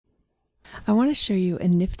I want to show you a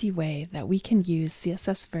nifty way that we can use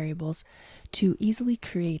CSS variables to easily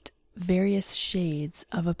create various shades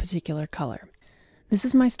of a particular color. This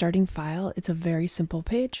is my starting file. It's a very simple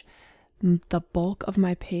page. The bulk of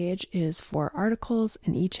my page is for articles,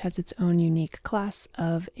 and each has its own unique class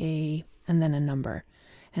of a and then a number.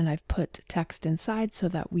 And I've put text inside so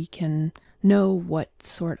that we can know what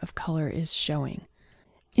sort of color is showing.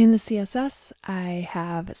 In the CSS, I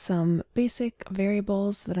have some basic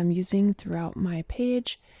variables that I'm using throughout my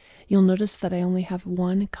page. You'll notice that I only have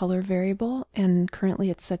one color variable, and currently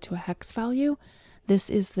it's set to a hex value. This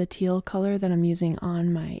is the teal color that I'm using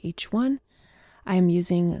on my H1. I am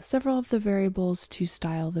using several of the variables to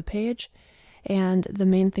style the page, and the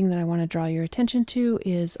main thing that I want to draw your attention to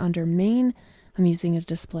is under main. I'm using a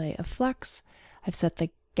display of flex. I've set the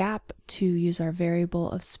gap to use our variable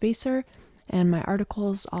of spacer, and my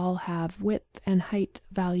articles all have width and height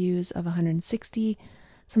values of 160,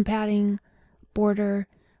 some padding, border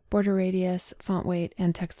radius, font weight,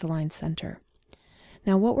 and text align center.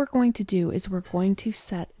 Now what we're going to do is we're going to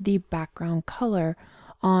set the background color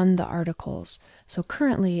on the articles. So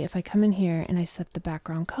currently, if I come in here and I set the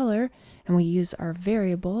background color and we use our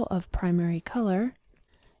variable of primary color,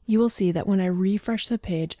 you will see that when I refresh the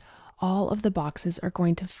page, all of the boxes are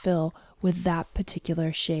going to fill with that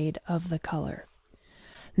particular shade of the color.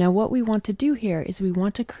 Now what we want to do here is we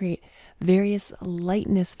want to create various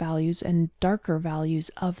lightness values and darker values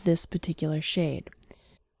of this particular shade.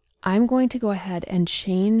 I'm going to go ahead and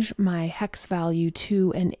change my hex value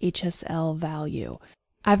to an HSL value.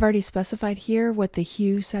 I've already specified here what the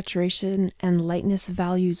hue, saturation, and lightness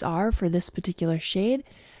values are for this particular shade.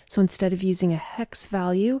 So instead of using a hex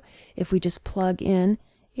value, if we just plug in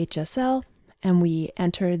HSL and we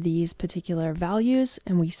enter these particular values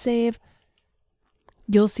and we save,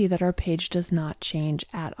 you'll see that our page does not change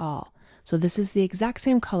at all. So this is the exact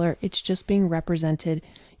same color, it's just being represented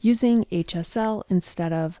using HSL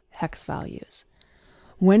instead of hex values.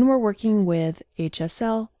 When we're working with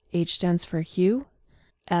HSL, H stands for hue,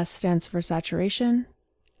 S stands for saturation,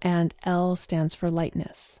 and L stands for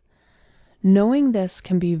lightness. Knowing this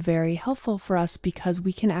can be very helpful for us because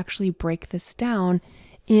we can actually break this down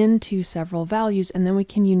into several values, and then we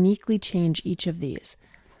can uniquely change each of these.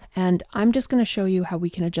 And I'm just going to show you how we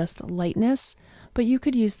can adjust lightness, but you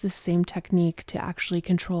could use the same technique to actually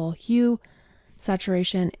control hue,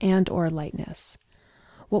 saturation, and or lightness.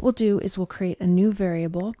 What we'll do is we'll create a new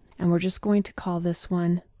variable, and we're just going to call this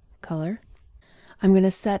one color. I'm going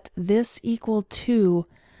to set this equal to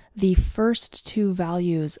the first two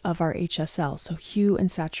values of our HSL, so hue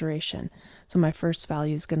and saturation. So my first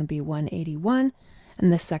value is going to be 181,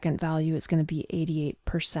 and the second value is going to be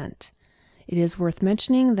 88%. It is worth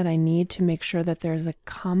mentioning that I need to make sure that there's a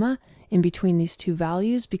comma in between these two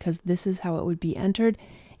values because this is how it would be entered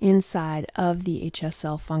inside of the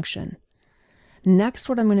HSL function. Next,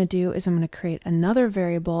 what I'm going to do is I'm going to create another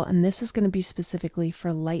variable, and this is going to be specifically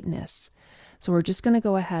for lightness. So we're just going to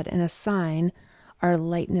go ahead and assign our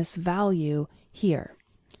lightness value here.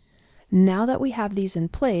 Now that we have these in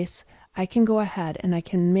place, I can go ahead and I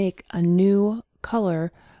can make a new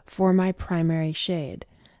color for my primary shade.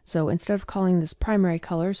 So instead of calling this primary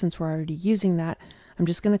color, since we're already using that, I'm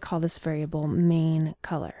just going to call this variable main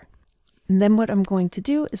color. And then what I'm going to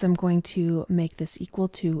do is I'm going to make this equal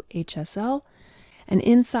to HSL, and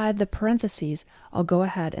inside the parentheses, I'll go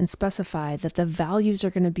ahead and specify that the values are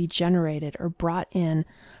going to be generated or brought in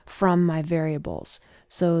from my variables.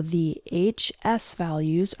 So the HS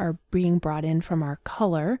values are being brought in from our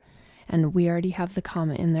color, and we already have the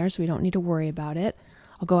comma in there, so we don't need to worry about it.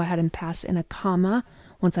 I'll go ahead and pass in a comma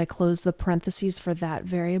once I close the parentheses for that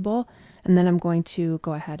variable, and then I'm going to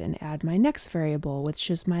go ahead and add my next variable,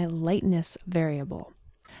 which is my lightness variable.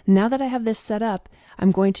 Now that I have this set up,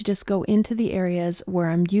 I'm going to just go into the areas where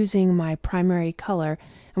I'm using my primary color,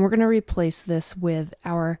 and we're going to replace this with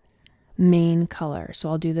our main color. So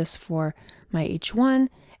I'll do this for my H1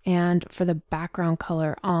 and for the background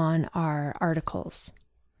color on our articles.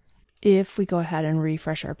 If we go ahead and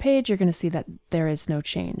refresh our page, you're going to see that there is no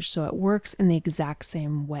change. So it works in the exact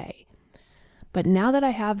same way. But now that I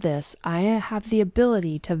have this, I have the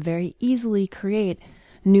ability to very easily create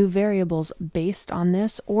new variables based on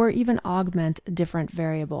this, or even augment different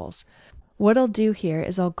variables. What I'll do here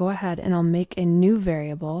is I'll go ahead and I'll make a new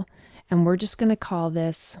variable, and we're just going to call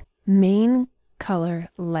this main color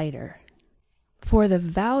lighter. For the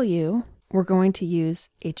value, we're going to use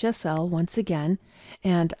HSL once again,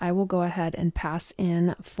 and I will go ahead and pass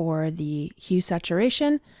in for the hue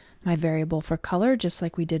saturation, my variable for color, just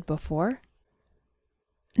like we did before.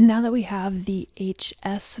 Now that we have the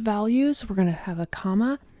HS values, we're going to have a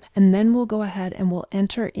comma, and then we'll go ahead and we'll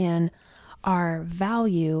enter in our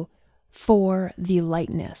value for the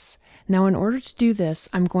lightness. Now, in order to do this,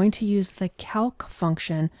 I'm going to use the calc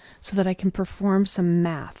function so that I can perform some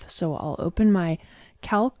math. So I'll open my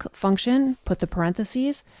calc function, put the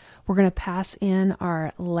parentheses. We're going to pass in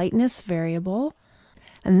our lightness variable.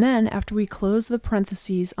 And then after we close the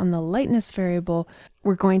parentheses on the lightness variable,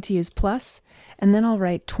 we're going to use plus, and then I'll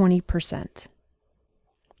write 20%.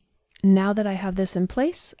 Now that I have this in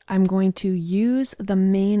place, I'm going to use the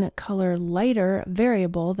main color lighter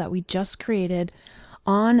variable that we just created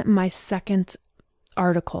on my second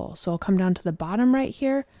article. So I'll come down to the bottom right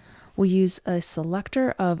here. We'll use a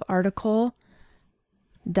selector of article.a2,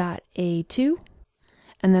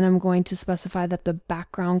 and then I'm going to specify that the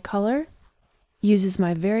background color uses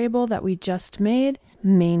my variable that we just made,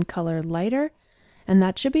 main color lighter, and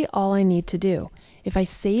that should be all I need to do. If I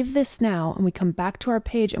save this now and we come back to our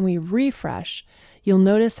page and we refresh, you'll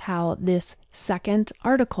notice how this second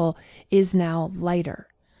article is now lighter.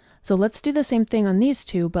 So let's do the same thing on these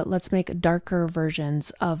two, but let's make darker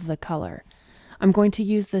versions of the color. I'm going to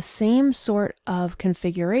use the same sort of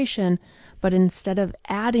configuration, but instead of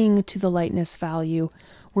adding to the lightness value,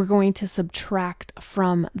 we're going to subtract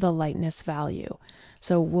from the lightness value.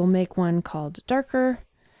 So we'll make one called darker,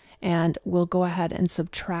 and we'll go ahead and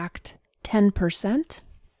subtract 10%,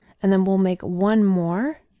 and then we'll make one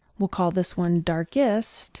more. We'll call this one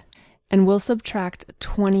darkest, and we'll subtract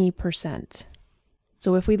 20%.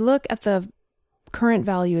 So if we look at the current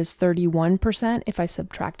value is 31%, if I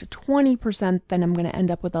subtract 20%, then I'm going to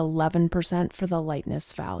end up with 11% for the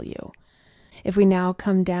lightness value. If we now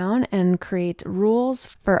come down and create rules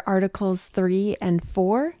for articles 3 and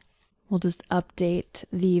 4, we'll just update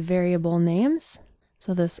the variable names.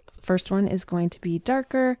 So this first one is going to be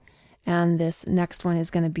darker, and this next one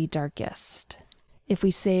is going to be darkest. If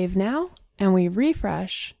we save now and we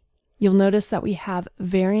refresh, you'll notice that we have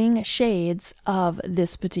varying shades of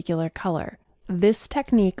this particular color. This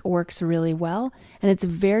technique works really well, and it's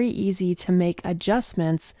very easy to make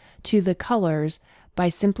adjustments to the colors by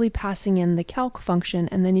simply passing in the calc function,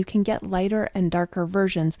 and then you can get lighter and darker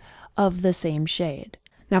versions of the same shade.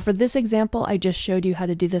 Now for this example, I just showed you how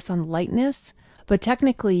to do this on lightness, but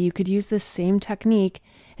technically you could use this same technique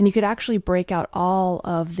and you could actually break out all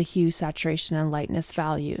of the hue, saturation, and lightness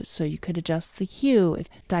values. So you could adjust the hue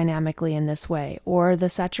dynamically in this way, or the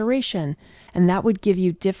saturation, and that would give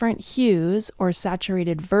you different hues or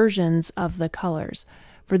saturated versions of the colors.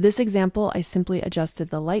 For this example, I simply adjusted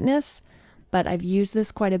the lightness, but I've used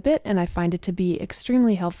this quite a bit and I find it to be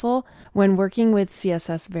extremely helpful when working with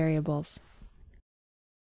CSS variables.